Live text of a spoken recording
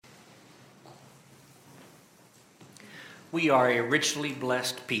We are a richly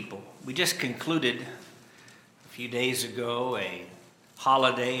blessed people. We just concluded a few days ago a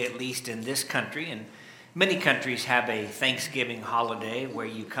holiday, at least in this country, and many countries have a Thanksgiving holiday where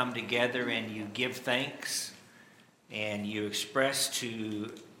you come together and you give thanks and you express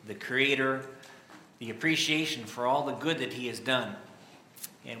to the Creator the appreciation for all the good that He has done.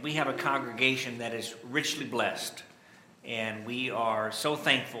 And we have a congregation that is richly blessed. And we are so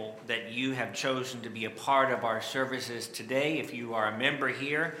thankful that you have chosen to be a part of our services today. If you are a member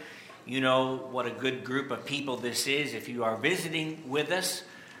here, you know what a good group of people this is. If you are visiting with us,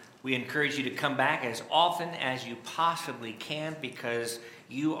 we encourage you to come back as often as you possibly can because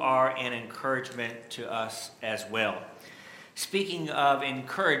you are an encouragement to us as well. Speaking of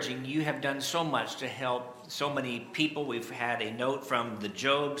encouraging, you have done so much to help so many people. We've had a note from the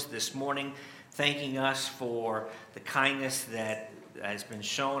Jobs this morning thanking us for the kindness that has been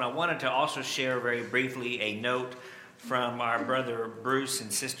shown. I wanted to also share very briefly a note from our brother Bruce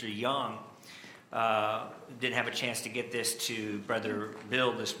and sister Young. Didn't have a chance to get this to brother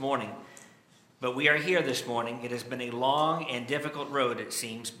Bill this morning. But we are here this morning. It has been a long and difficult road, it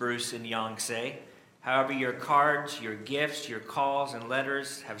seems, Bruce and Young say. However, your cards, your gifts, your calls and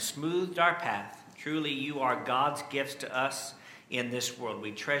letters have smoothed our path. Truly, you are God's gifts to us in this world.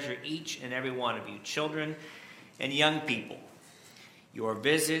 We treasure each and every one of you, children and young people. Your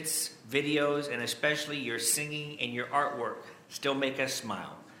visits, videos, and especially your singing and your artwork still make us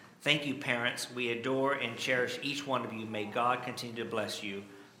smile. Thank you, parents. We adore and cherish each one of you. May God continue to bless you,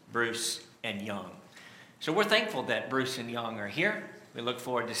 Bruce and Young. So we're thankful that Bruce and Young are here. We look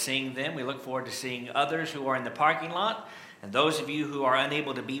forward to seeing them. We look forward to seeing others who are in the parking lot. And those of you who are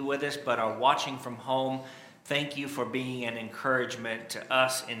unable to be with us but are watching from home, thank you for being an encouragement to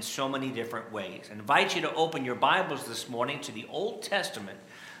us in so many different ways. I invite you to open your Bibles this morning to the Old Testament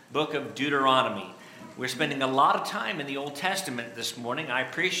book of Deuteronomy. We're spending a lot of time in the Old Testament this morning. I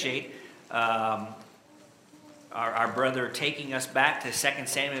appreciate our brother taking us back to 2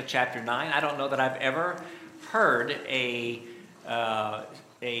 Samuel chapter 9. I don't know that I've ever heard a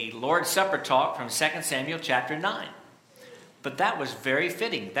Lord's Supper talk from 2 Samuel chapter 9. But that was very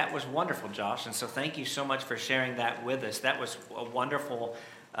fitting. That was wonderful, Josh. And so thank you so much for sharing that with us. That was a wonderful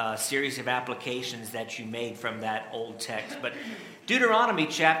series of applications that you made from that old text. But Deuteronomy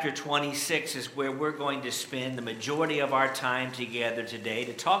chapter 26 is where we're going to spend the majority of our time together today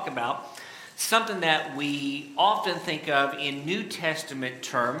to talk about something that we often think of in New Testament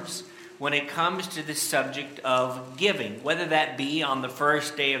terms when it comes to the subject of giving, whether that be on the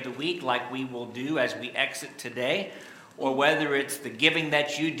first day of the week like we will do as we exit today, or whether it's the giving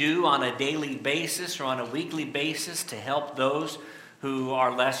that you do on a daily basis or on a weekly basis to help those who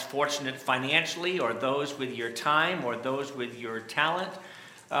are less fortunate financially, or those with your time, or those with your talent.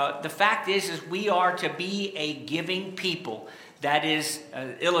 The fact is we are to be a giving people. That is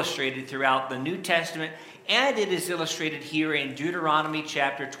illustrated throughout the New Testament, and it is illustrated here in Deuteronomy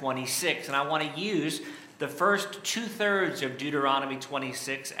chapter 26. And I want to use the first two-thirds of Deuteronomy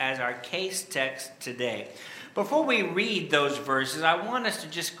 26 as our case text today. Before we read those verses, I want us to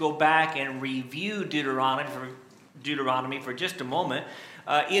just go back and review Deuteronomy for just a moment.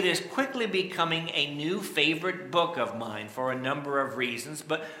 It is quickly becoming a new favorite book of mine for a number of reasons.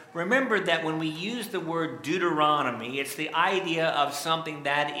 But remember that when we use the word Deuteronomy, it's the idea of something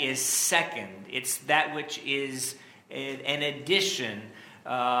that is second. It's that which is an addition,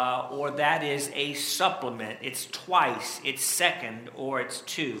 or that is a supplement. It's twice, it's second, or it's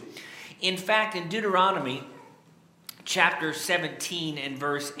two. In fact, in Deuteronomy chapter 17 and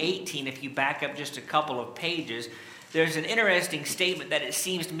verse 18, if you back up just a couple of pages, there's an interesting statement that it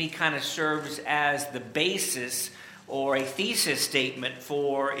seems to me kind of serves as the basis or a thesis statement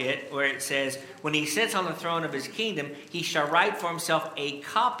for it, where it says, when he sits on the throne of his kingdom, he shall write for himself a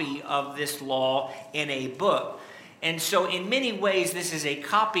copy of this law in a book. And so in many ways, this is a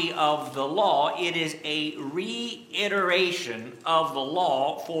copy of the law. It is a reiteration of the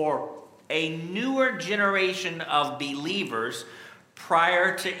law for a newer generation of believers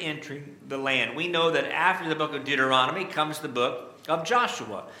prior to entering the land. We know that after the book of Deuteronomy comes the book of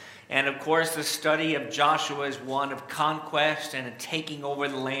Joshua. And of course, the study of Joshua is one of conquest and taking over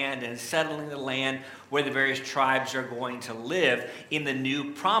the land and settling the land where the various tribes are going to live in the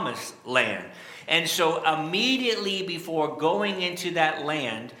new promised land. And so immediately before going into that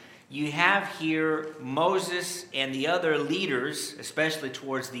land, you have here Moses and the other leaders, especially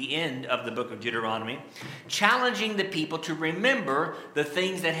towards the end of the book of Deuteronomy, challenging the people to remember the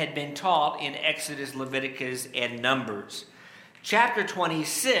things that had been taught in Exodus, Leviticus, and Numbers. Chapter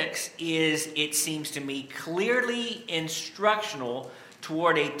 26 is, it seems to me, clearly instructional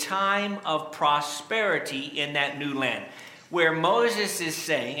toward a time of prosperity in that new land. Where Moses is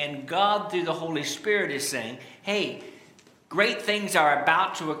saying, and God through the Holy Spirit is saying, hey, great things are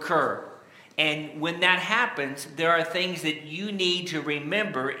about to occur. And when that happens, there are things that you need to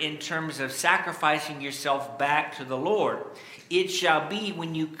remember in terms of sacrificing yourself back to the Lord. It shall be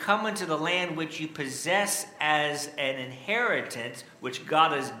when you come into the land which you possess as an inheritance, which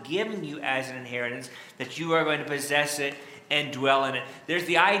God has given you as an inheritance, that you are going to possess it and dwell in it. There's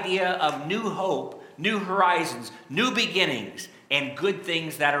the idea of new hope, new horizons, new beginnings, and good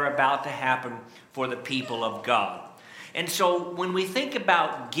things that are about to happen for the people of God. And so when we think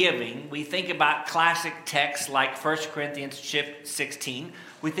about giving, we think about classic texts like 1 Corinthians 16.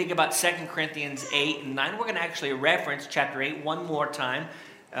 We think about 2 Corinthians 8 and 9. We're going to actually reference chapter 8 one more time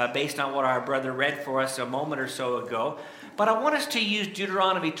based on what our brother read for us a moment or so ago. But I want us to use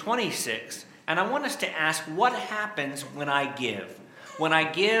Deuteronomy 26, and I want us to ask, what happens when I give? When I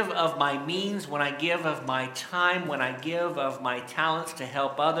give of my means, when I give of my time, when I give of my talents to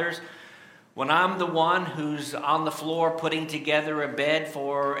help others, when I'm the one who's on the floor putting together a bed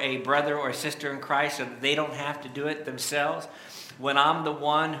for a brother or sister in Christ so that they don't have to do it themselves, when I'm the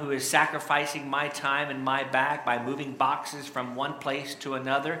one who is sacrificing my time and my back by moving boxes from one place to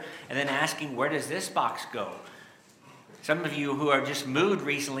another and then asking, where does this box go? Some of you who are just moved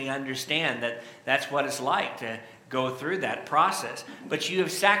recently understand that that's what it's like to go through that process. But you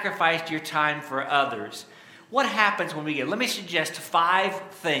have sacrificed your time for others. What happens when we give? Let me suggest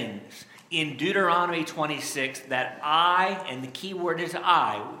 5 things in Deuteronomy 26 that I, and the key word is that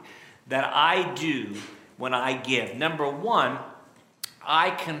I do when I give. Number 1,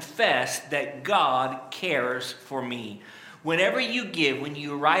 I confess that God cares for me. Whenever you give, when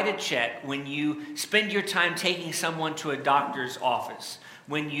you write a check, when you spend your time taking someone to a doctor's office,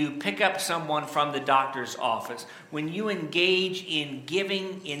 when you pick up someone from the doctor's office, when you engage in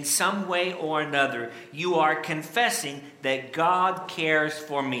giving in some way or another, you are confessing that God cares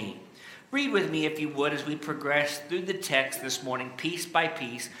for me. Read with me, if you would, as we progress through the text this morning, piece by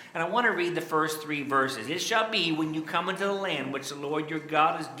piece. And I want to read the first 3 verses. It shall be when you come into the land which the Lord your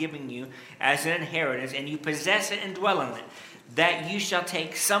God is giving you as an inheritance, and you possess it and dwell in it, that you shall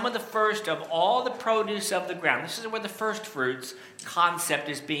take some of the first of all the produce of the ground. This is where the first fruits concept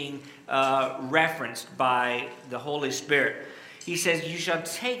is being referenced by the Holy Spirit. He says, you shall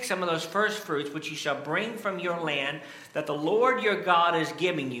take some of those first fruits which you shall bring from your land that the Lord your God is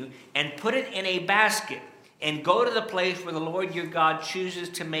giving you, and put it in a basket, and go to the place where the Lord your God chooses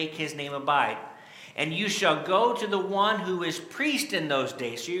to make his name abide. And you shall go to the one who is priest in those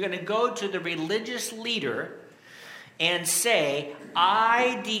days. So you're going to go to the religious leader and say,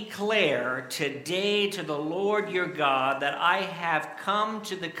 I declare today to the Lord your God that I have come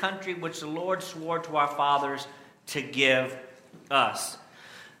to the country which the Lord swore to our fathers to give us.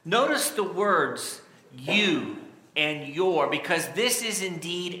 Notice the words you and your, because this is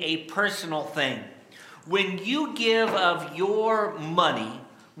indeed a personal thing. When you give of your money,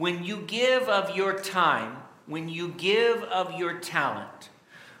 when you give of your time, when you give of your talent,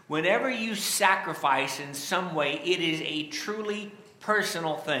 whenever you sacrifice in some way, it is a truly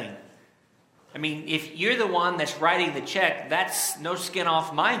personal thing. I mean, if you're the one that's writing the check, that's no skin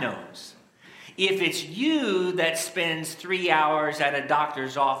off my nose. If it's you that spends 3 hours at a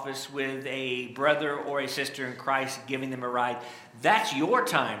doctor's office with a brother or a sister in Christ giving them a ride, that's your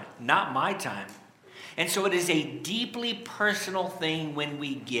time, not my time. And so it is a deeply personal thing when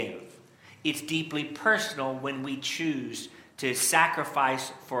we give. It's deeply personal when we choose to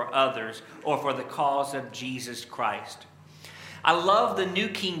sacrifice for others or for the cause of Jesus Christ. I love the New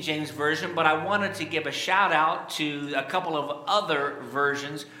King James Version, but I wanted to give a shout out to a couple of other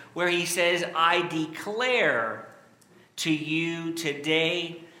versions where he says, I declare to you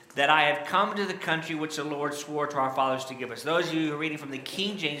today that I have come to the country which the Lord swore to our fathers to give us. Those of you who are reading from the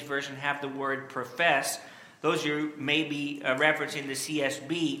King James Version have the word profess. Those of you may be referencing the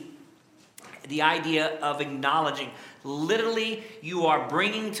CSB, the idea of acknowledging. Literally, you are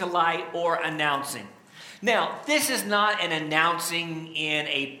bringing to light or announcing. Now, this is not an announcing in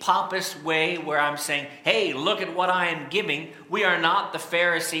a pompous way where I'm saying, hey, look at what I am giving. We are not the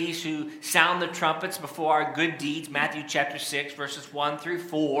Pharisees who sound the trumpets before our good deeds, Matthew chapter 6, verses 1 through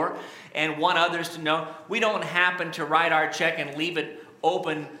 4, and want others to know. We don't happen to write our check and leave it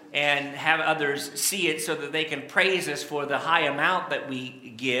open and have others see it so that they can praise us for the high amount that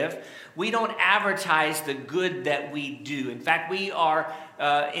we give. We don't advertise the good that we do. In fact, we are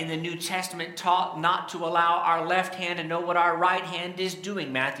in the New Testament taught not to allow our left hand to know what our right hand is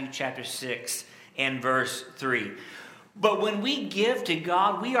doing, Matthew chapter 6 and verse 3. But when we give to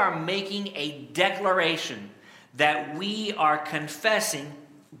God, we are making a declaration that we are confessing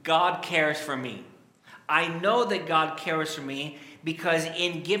God cares for me. I know that God cares for me because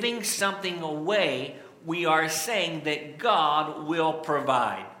in giving something away, we are saying that God will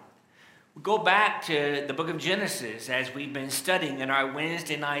provide. Go back to the book of Genesis as we've been studying in our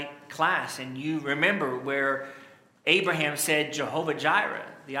Wednesday night class, and you remember where Abraham said Jehovah Jireh,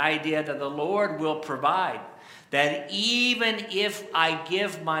 the idea that the Lord will provide. That even if I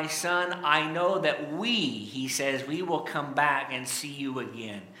give my son, I know that he says, we will come back and see you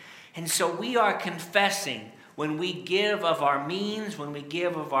again. And so we are confessing when we give of our means, when we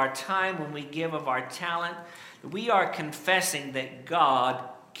give of our time, when we give of our talent, we are confessing that God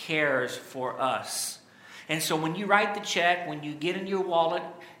cares for us. And so when you write the check, when you get in your wallet,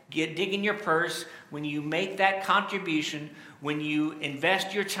 dig in your purse, when you make that contribution, when you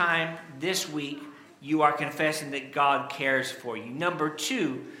invest your time this week, you are confessing that God cares for you. Number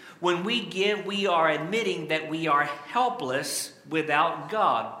two, when we give, we are admitting that we are helpless without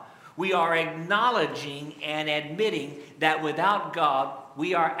God. We are acknowledging and admitting that without God,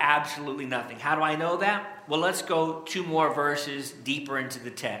 we are absolutely nothing. How do I know that? Well, let's go 2 more verses deeper into the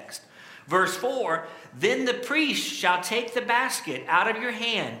text. Verse 4, then the priest shall take the basket out of your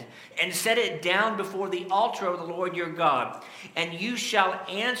hand and set it down before the altar of the Lord your God. And you shall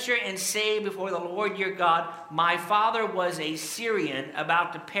answer and say before the Lord your God, my father was a Syrian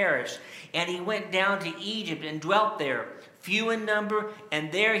about to perish, and he went down to Egypt and dwelt there, few in number,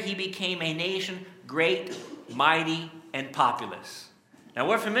 and there he became a nation great, mighty, and populous. Now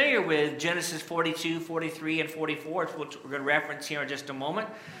we're familiar with Genesis 42, 43, and 44, which we're going to reference here in just a moment.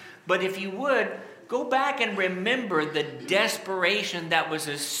 But if you would, go back and remember the desperation that was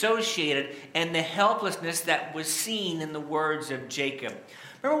associated and the helplessness that was seen in the words of Jacob.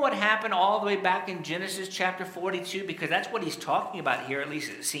 Remember what happened all the way back in Genesis chapter 42? Because that's what he's talking about here, at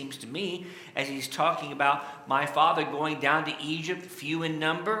least it seems to me, as he's talking about my father going down to Egypt, few in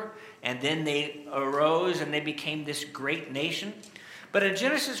number, and then they arose and they became this great nation. But in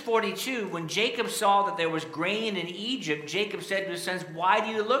Genesis 42, when Jacob saw that there was grain in Egypt, Jacob said to his sons, why do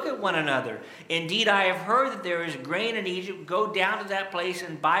you look at one another? Indeed, I have heard that there is grain in Egypt. Go down to that place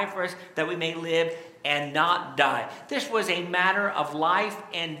and buy for us that we may live and not die. This was a matter of life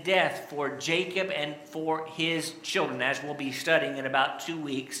and death for Jacob and for his children, as we'll be studying in about 2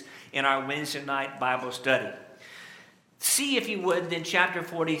 weeks in our Wednesday night Bible study. See, if you would, then chapter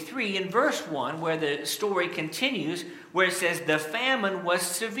 43 in verse 1, where the story continues, where it says, the famine was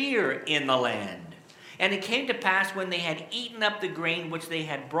severe in the land. And it came to pass when they had eaten up the grain which they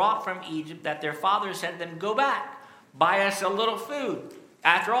had brought from Egypt, that their father said to them, go back, buy us a little food.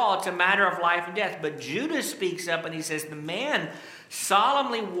 After all, it's a matter of life and death. But Judah speaks up and he says, the man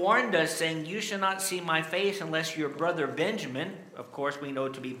solemnly warned us, saying, you shall not see my face unless your brother Benjamin, of course we know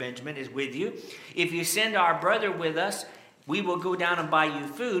to be Benjamin, is with you. If you send our brother with us, we will go down and buy you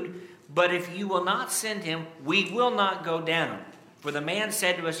food. But if you will not send him, we will not go down. For the man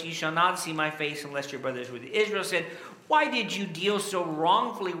said to us, you shall not see my face unless your brother is with you. Israel said, why did you deal so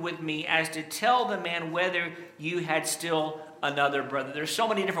wrongfully with me as to tell the man whether you had still another brother? There's so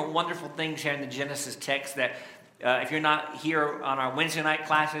many different wonderful things here in the Genesis text that if you're not here on our Wednesday night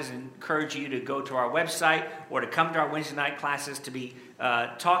classes, I encourage you to go to our website or to come to our Wednesday night classes to be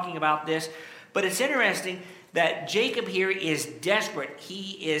talking about this. But it's interesting that Jacob here is desperate.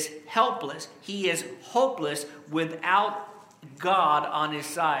 He is helpless. He is hopeless without God on his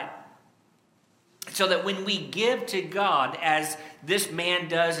side. So that when we give to God, as this man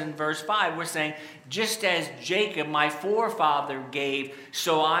does in verse 5, we're saying, just as Jacob, my forefather, gave,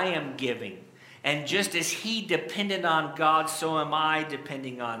 so I am giving. And just as he depended on God, so am I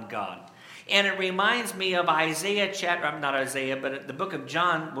depending on God. And it reminds me of Isaiah chapter, not Isaiah, but the book of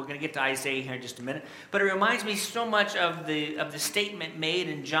John. We're going to get to Isaiah here in just a minute. But it reminds me so much of the statement made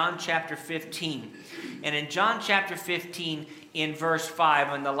in John chapter 15. And in John chapter 15, in verse 5,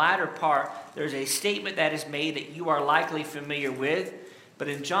 on the latter part, there's a statement that is made that you are likely familiar with. But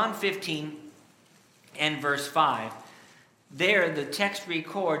in John 15 and verse 5, there the text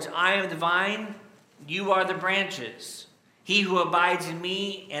records, I am the vine, you are the branches. He who abides in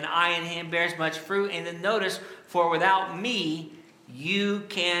me and I in him bears much fruit. And then notice, for without me, you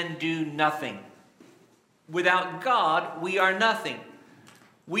can do nothing. Without God, we are nothing.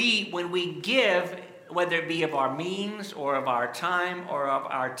 When we give, whether it be of our means or of our time or of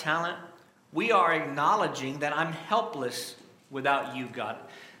our talent, we are acknowledging that I'm helpless without you, God.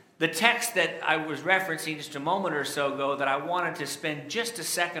 The text that I was referencing just a moment or so ago that I wanted to spend just a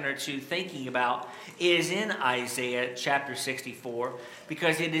second or two thinking about is in Isaiah chapter 64,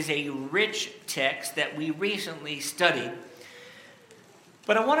 because it is a rich text that we recently studied.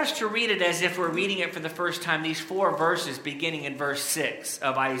 But I want us to read it as if we're reading it for the first time, these 4 verses beginning in verse 6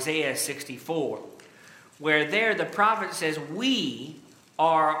 of Isaiah 64, where there the prophet says, "We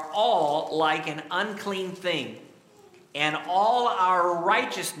are all like an unclean thing, and all our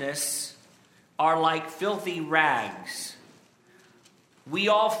righteousness are like filthy rags. We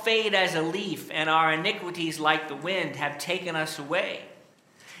all fade as a leaf, and our iniquities like the wind have taken us away.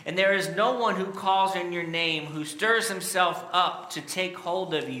 And there is no one who calls in your name, who stirs himself up to take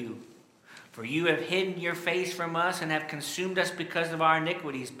hold of you. For you have hidden your face from us and have consumed us because of our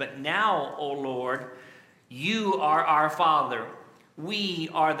iniquities. But now, O Lord, you are our Father. We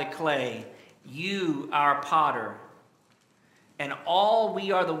are the clay, you our potter, and all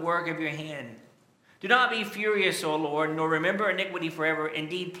we are the work of your hand. Do not be furious, O Lord, nor remember iniquity forever.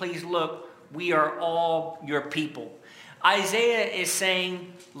 Indeed, please look, we are all your people." Isaiah is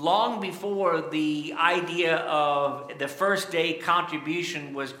saying, long before the idea of the first day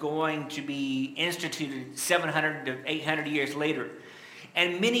contribution was going to be instituted 700 to 800 years later,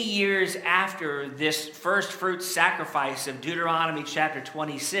 and many years after this first fruit sacrifice of Deuteronomy chapter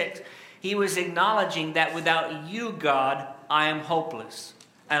 26, he was acknowledging that without you, God, I am hopeless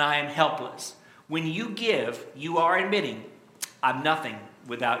and I am helpless. When you give, you are admitting, I'm nothing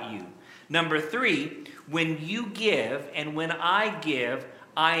without you. Number 3, when you give and when I give,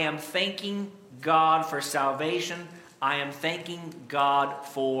 I am thanking God for salvation. I am thanking God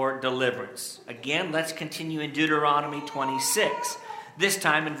for deliverance. Again, let's continue in Deuteronomy 26, this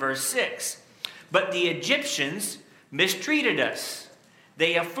time in verse 6. "But the Egyptians mistreated us.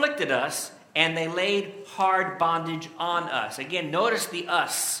 They afflicted us, and they laid hard bondage on us." Again, notice the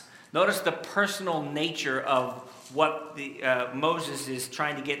us. Notice the personal nature of what Moses is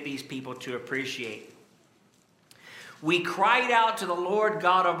trying to get these people to appreciate. "We cried out to the Lord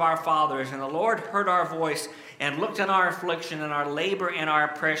God of our fathers, and the Lord heard our voice and looked on our affliction and our labor and our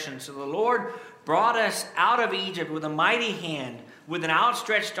oppression. So the Lord brought us out of Egypt with a mighty hand, with an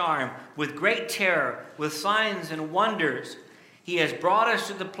outstretched arm, with great terror, with signs and wonders. He has brought us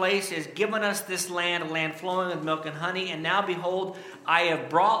to the place, he has given us this land, a land flowing with milk and honey. And now behold, I have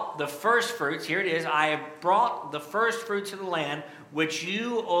brought the first fruits," here it is, "I have brought the first fruits of the land, which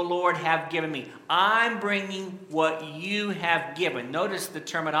you, O Lord, have given me." I'm bringing what you have given. Notice the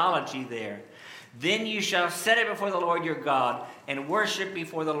terminology there. "Then you shall set it before the Lord your God, and worship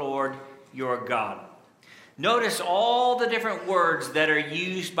before the Lord your God." Notice all the different words that are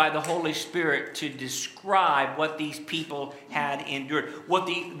used by the Holy Spirit to describe what these people had endured, what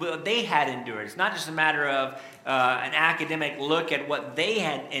they had endured. It's not just a matter of an academic look at what they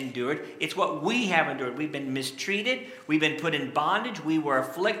had endured. It's what we have endured. We've been mistreated. We've been put in bondage. We were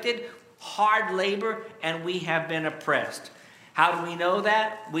afflicted, hard labor, and we have been oppressed. How do we know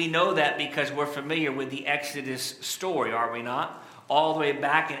that? We know that because we're familiar with the Exodus story, are we not? All the way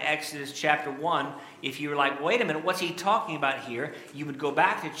back in Exodus chapter 1, if you were like, wait a minute, what's he talking about here? You would go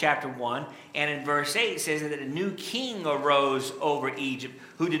back to chapter 1, and in verse 8 it says that a new king arose over Egypt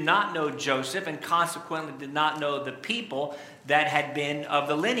who did not know Joseph and consequently did not know the people that had been of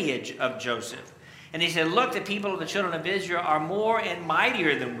the lineage of Joseph. And he said, "Look, the people of the children of Israel are more and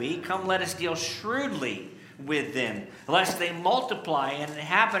mightier than we. Come, let us deal shrewdly with them, lest they multiply, and it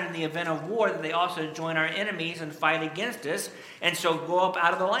happen in the event of war that they also join our enemies and fight against us, and so go up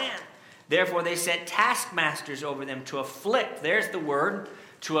out of the land." Therefore they set taskmasters over them to afflict, there's the word,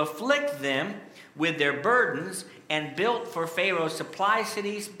 to afflict them with their burdens, and built for Pharaoh supply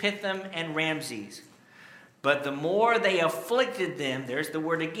cities, Pithom and Ramses. But the more they afflicted them, there's the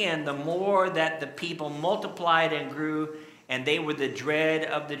word again, the more that the people multiplied and grew, and they were the dread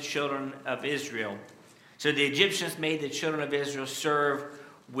of the children of Israel. So the Egyptians made the children of Israel serve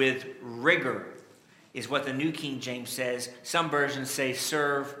with rigor, is what the New King James says. Some versions say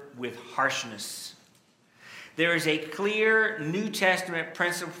serve with harshness. There is a clear New Testament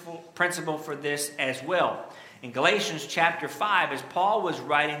principle for this as well. In Galatians chapter 5, as Paul was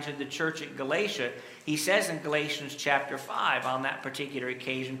writing to the church at Galatia, he says in Galatians chapter 5 on that particular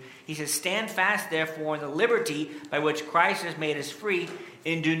occasion, he says, "Stand fast therefore in the liberty by which Christ has made us free,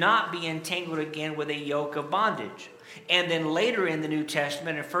 and do not be entangled again with a yoke of bondage." And then later in the New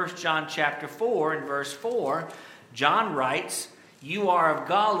Testament, in 1 John chapter 4 and verse 4, John writes, "You are of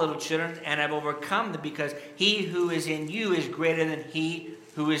God, little children, and have overcome them, because he who is in you is greater than he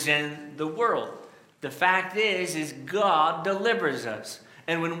who is in the world." The fact is God delivers us.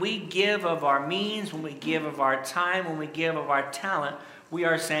 And when we give of our means, when we give of our time, when we give of our talent, we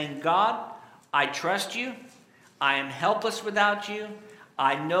are saying, "God, I trust you. I am helpless without you.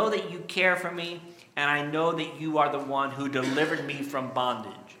 I know that you care for me, and I know that you are the one who delivered me from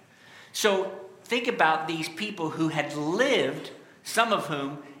bondage." So think about these people who had lived some of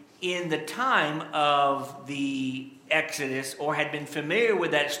whom in the time of the Exodus or had been familiar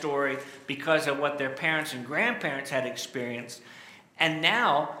with that story because of what their parents and grandparents had experienced. And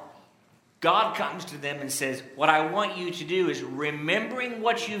now God comes to them and says, what I want you to do is, remembering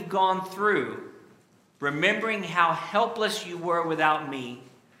what you've gone through, remembering how helpless you were without me,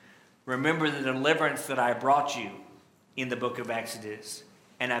 remember the deliverance that I brought you in the book of Exodus.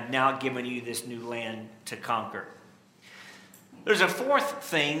 And I've now given you this new land to conquer. There's a fourth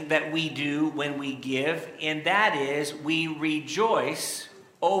thing that we do when we give, and that is we rejoice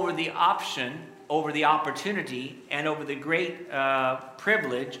over the opportunity, and over the great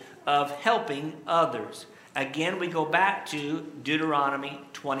privilege of helping others. Again, we go back to Deuteronomy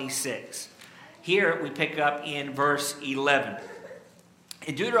 26. Here we pick up in verse 11.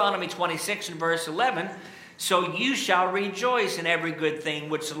 In Deuteronomy 26 and verse 11, so you shall rejoice in every good thing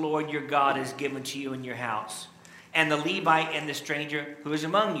which the Lord your God has given to you in your house, and the Levite and the stranger who is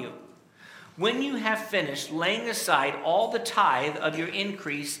among you. When you have finished laying aside all the tithe of your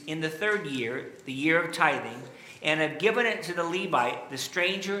increase in the third year, the year of tithing, and have given it to the Levite, the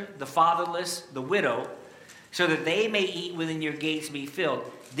stranger, the fatherless, the widow, so that they may eat within your gates and be filled,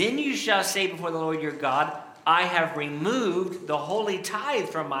 then you shall say before the Lord your God, I have removed the holy tithe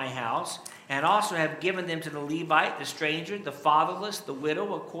from my house, and also have given them to the Levite, the stranger, the fatherless, the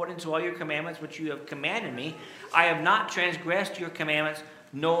widow, according to all your commandments which you have commanded me. I have not transgressed your commandments,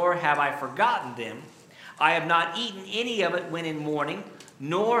 nor have I forgotten them. I have not eaten any of it when in mourning,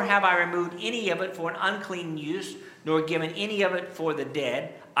 nor have I removed any of it for an unclean use, nor given any of it for the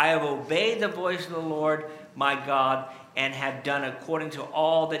dead. I have obeyed the voice of the Lord my God, and have done according to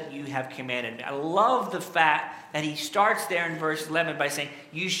all that you have commanded me. I love the fact that he starts there in verse 11 by saying,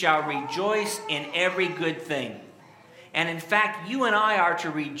 you shall rejoice in every good thing. And in fact, you and I are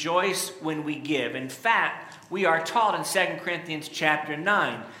to rejoice when we give. In fact, we are taught in 2 Corinthians chapter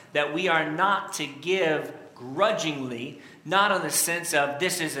 9 that we are not to give grudgingly, not in the sense of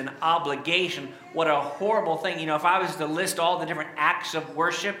this is an obligation. What a horrible thing. You know, if I was to list all the different acts of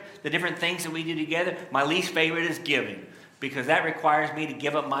worship, the different things that we do together, my least favorite is giving, because that requires me to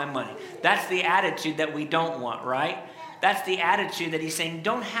give up my money. That's the attitude that we don't want, right? That's the attitude that he's saying,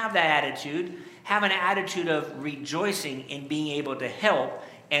 don't have that attitude. Have an attitude of rejoicing in being able to help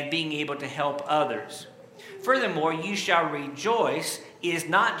and being able to help others. Furthermore, you shall rejoice is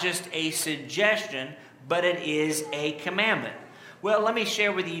not just a suggestion, but it is a commandment. Well, let me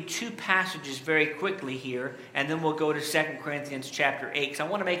share with you two passages very quickly here, and then we'll go to 2 Corinthians chapter 8, because I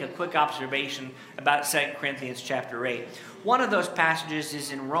want to make a quick observation about 2 Corinthians chapter 8. One of those passages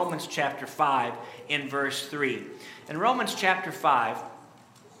is in Romans chapter 5 in verse 3. In Romans chapter 5,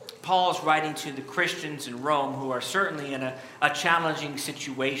 Paul's writing to the Christians in Rome who are certainly in a challenging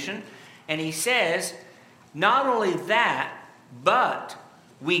situation, and he says, not only that, but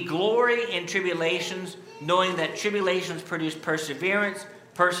we glory in tribulations, knowing that tribulations produce perseverance,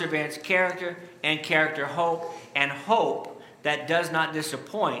 perseverance character, and character hope, and hope that does not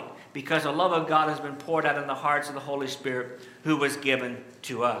disappoint, because the love of God has been poured out in the hearts of the Holy Spirit who was given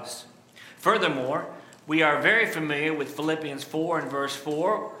to us. Furthermore, we are very familiar with Philippians 4 and verse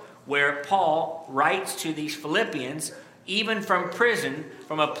 4, where Paul writes to these Philippians, even from prison,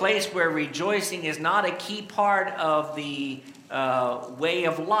 from a place where rejoicing is not a key part of the way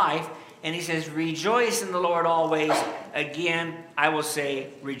of life. And he says, rejoice in the Lord always. Again, I will say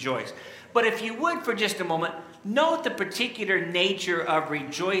rejoice. But if you would, for just a moment, note the particular nature of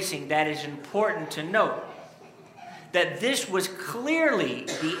rejoicing that is important to note. That this was clearly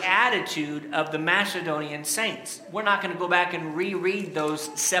the attitude of the Macedonian saints. We're not going to go back and reread those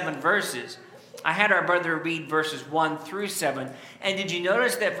 7 verses. I had our brother read verses 1 through 7. And did you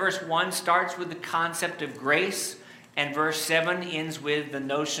notice that verse 1 starts with the concept of grace, and verse 7 ends with the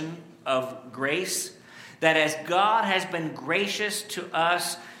notion of grace? That as God has been gracious to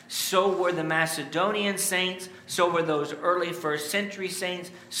us, so were the Macedonian saints, so were those early first century saints,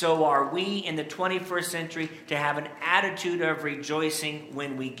 so are we in the 21st century to have an attitude of rejoicing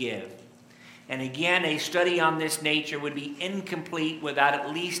when we give. And again, a study on this nature would be incomplete without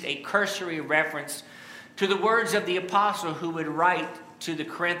at least a cursory reference to the words of the apostle who would write to the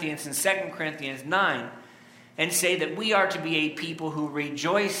Corinthians in 2 Corinthians 9 and say that we are to be a people who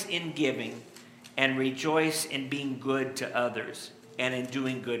rejoice in giving and rejoice in being good to others and in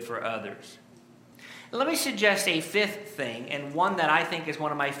doing good for others. Let me suggest a fifth thing, and one that I think is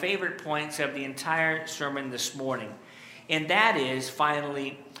one of my favorite points of the entire sermon this morning. And that is,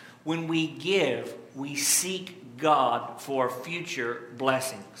 finally, when we give, we seek God for future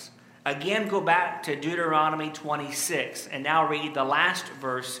blessings. Again, go back to Deuteronomy 26, and now read the last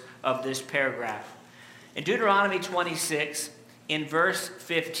verse of this paragraph. In Deuteronomy 26, in verse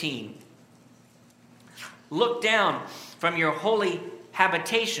 15. Look down from your holy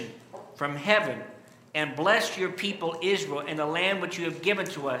habitation from heaven and bless your people Israel in the land which you have given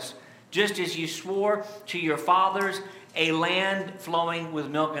to us, just as you swore to your fathers, a land flowing with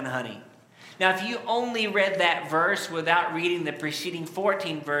milk and honey. Now, if you only read that verse without reading the preceding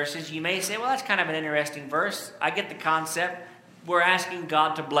 14 verses, you may say, well, that's kind of an interesting verse. I get the concept. We're asking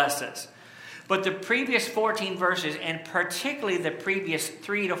God to bless us. But the previous 14 verses, and particularly the previous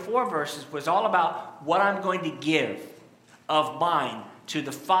 3 to 4 verses, was all about what I'm going to give of mine to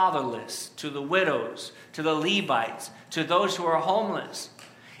the fatherless, to the widows, to the Levites, to those who are homeless.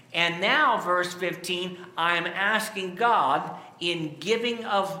 And now, verse 15, I am asking God, in giving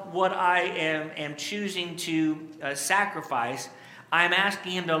of what I am choosing to sacrifice, I am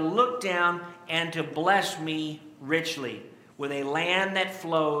asking him to look down and to bless me richly with a land that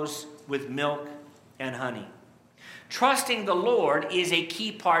flows with milk and honey. Trusting the Lord is a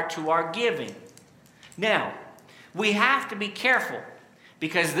key part to our giving. Now, we have to be careful,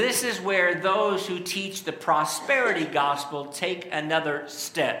 because this is where those who teach the prosperity gospel take another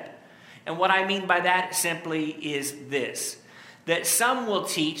step. And what I mean by that simply is this, that some will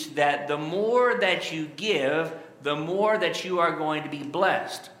teach that the more that you give, the more that you are going to be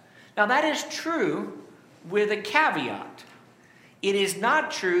blessed. Now, that is true with a caveat. It is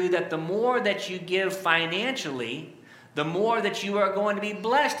not true that the more that you give financially, the more that you are going to be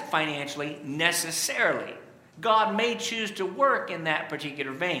blessed financially necessarily. God may choose to work in that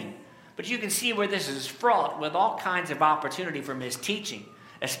particular vein. But you can see where this is fraught with all kinds of opportunity for misteaching,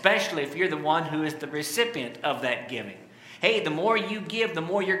 especially if you're the one who is the recipient of that giving. Hey, the more you give, the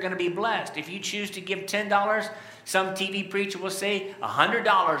more you're going to be blessed. If you choose to give $10, some TV preacher will say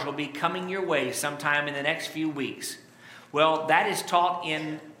 $100 will be coming your way sometime in the next few weeks. Well, that is taught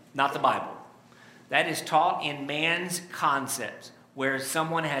in, not the Bible. That is taught in man's concepts, where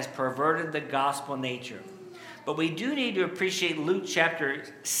someone has perverted the gospel nature. But we do need to appreciate Luke chapter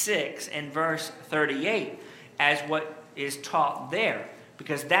 6 and verse 38 as what is taught there,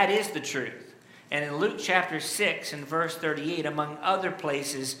 because that is the truth. And in Luke chapter 6 and verse 38, among other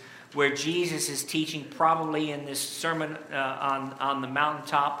places where Jesus is teaching, probably in this sermon on the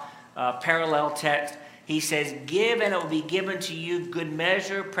mountaintop, parallel text, he says, give and it will be given to you, good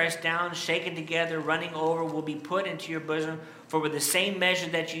measure, pressed down, shaken together, running over, will be put into your bosom. For with the same measure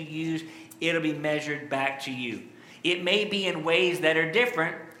that you use, it'll be measured back to you. It may be in ways that are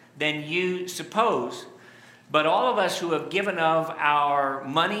different than you suppose, but all of us who have given of our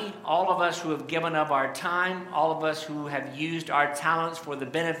money, all of us who have given of our time, all of us who have used our talents for the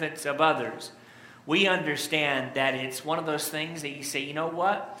benefits of others, we understand that it's one of those things that you say, you know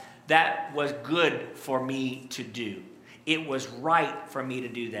what? That was good for me to do. It was right for me to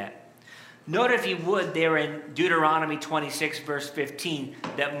do that. Note, if you would, there in Deuteronomy 26, verse 15,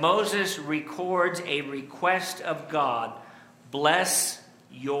 that Moses records a request of God, bless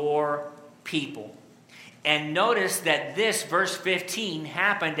your people. And notice that this, verse 15,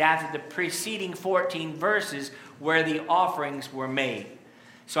 happened after the preceding 14 verses where the offerings were made.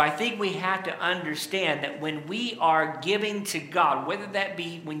 So I think we have to understand that when we are giving to God, whether that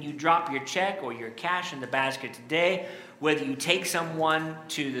be when you drop your check or your cash in the basket today, whether you take someone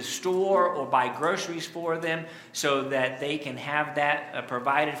to the store or buy groceries for them so that they can have that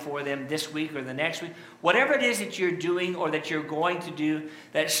provided for them this week or the next week, whatever it is that you're doing or that you're going to do,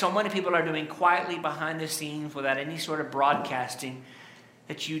 that so many people are doing quietly behind the scenes without any sort of broadcasting,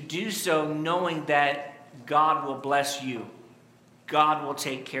 that you do so knowing that God will bless you. God will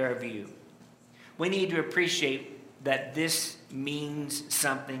take care of you. We need to appreciate that this means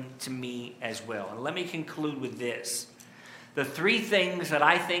something to me as well. And let me conclude with this. The 3 things that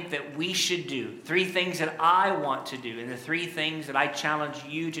I think that we should do, 3 things that I want to do, and the 3 things that I challenge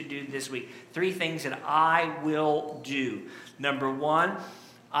you to do this week, 3 things that I will do. Number 1,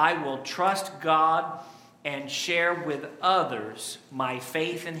 I will trust God and share with others my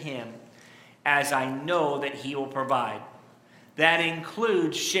faith in Him, as I know that He will provide. That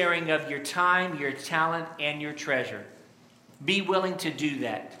includes sharing of your time, your talent, and your treasure. Be willing to do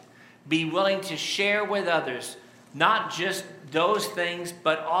that. Be willing to share with others, not just those things,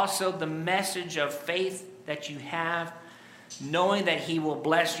 but also the message of faith that you have, knowing that He will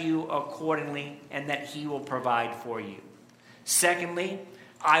bless you accordingly and that He will provide for you. Secondly,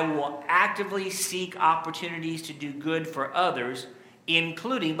 I will actively seek opportunities to do good for others,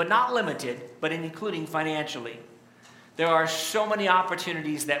 including, but not limited, but including financially. There are so many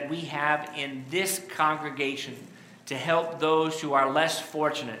opportunities that we have in this congregation to help those who are less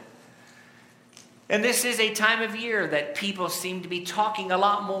fortunate. And this is a time of year that people seem to be talking a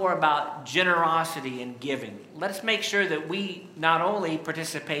lot more about generosity and giving. Let's make sure that we not only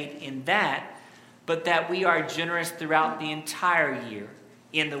participate in that, but that we are generous throughout the entire year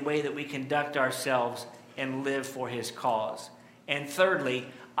in the way that we conduct ourselves and live for his cause. And thirdly,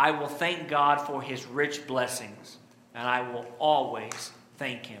 I will thank God for his rich blessings, and I will always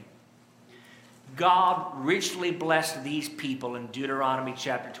thank him. God richly blessed these people in Deuteronomy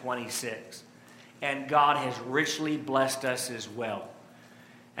chapter 26, and God has richly blessed us as well.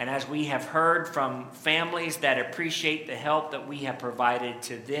 And as we have heard from families that appreciate the help that we have provided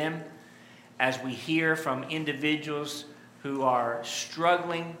to them, as we hear from individuals who are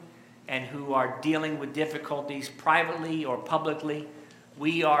struggling and who are dealing with difficulties privately or publicly,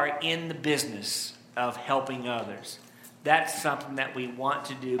 we are in the business of helping others. That's something that we want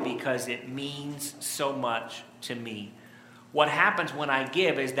to do because it means so much to me. What happens when I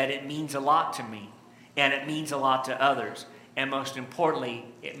give is that it means a lot to me, and it means a lot to others, and most importantly,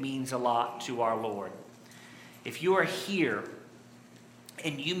 it means a lot to our Lord. If you are here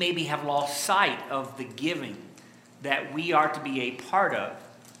and you maybe have lost sight of the giving that we are to be a part of,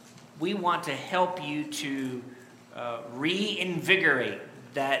 we want to help you to reinvigorate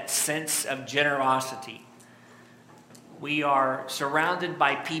that sense of generosity. We are surrounded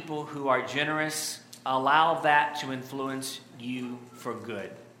by people who are generous. Allow that to influence you for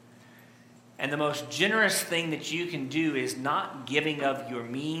good. And the most generous thing that you can do is not giving of your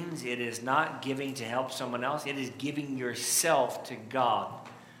means. It is not giving to help someone else. It is giving yourself to God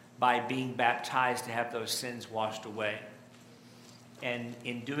by being baptized to have those sins washed away. And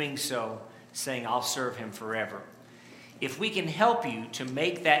in doing so, saying, I'll serve him forever. If we can help you to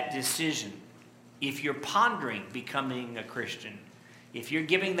make that decision, if you're pondering becoming a Christian, if you're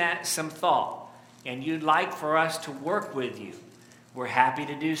giving that some thought, and you'd like for us to work with you, we're happy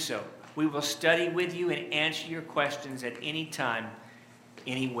to do so. We will study with you and answer your questions at any time,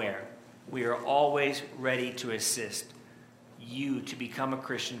 anywhere. We are always ready to assist you to become a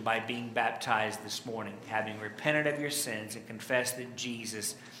Christian by being baptized this morning, having repented of your sins and confessed that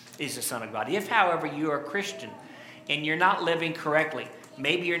Jesus is the Son of God. If, however, you are a Christian and you're not living correctly,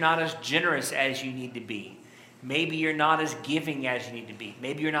 maybe you're not as generous as you need to be. Maybe you're not as giving as you need to be.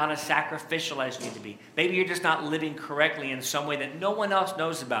 Maybe you're not as sacrificial as you need to be. Maybe you're just not living correctly in some way that no one else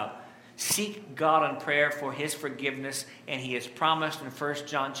knows about. Seek God in prayer for his forgiveness, and he has promised in 1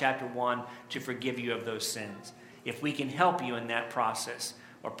 John chapter 1 to forgive you of those sins. If we can help you in that process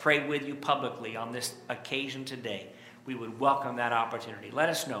or pray with you publicly on this occasion today, we would welcome that opportunity. Let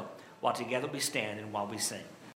us know while together we stand and while we sing.